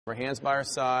Her hands by her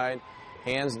side,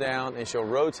 hands down, and she'll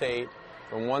rotate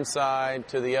from one side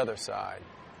to the other side.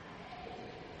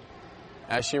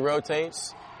 As she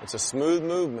rotates, it's a smooth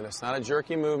movement. It's not a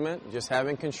jerky movement, just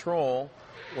having control.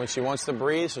 When she wants to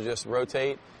breathe, she'll just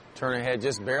rotate, turn her head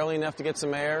just barely enough to get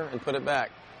some air, and put it back.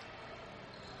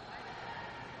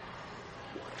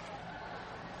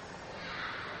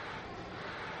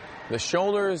 The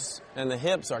shoulders and the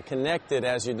hips are connected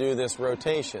as you do this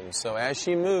rotation. So as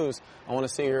she moves, I want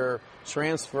to see her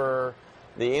transfer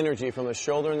the energy from the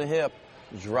shoulder and the hip,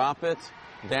 drop it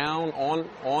down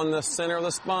on the center of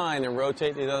the spine and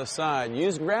rotate to the other side.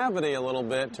 Use gravity a little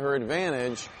bit to her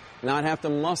advantage, not have to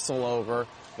muscle over,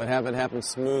 but have it happen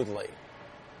smoothly.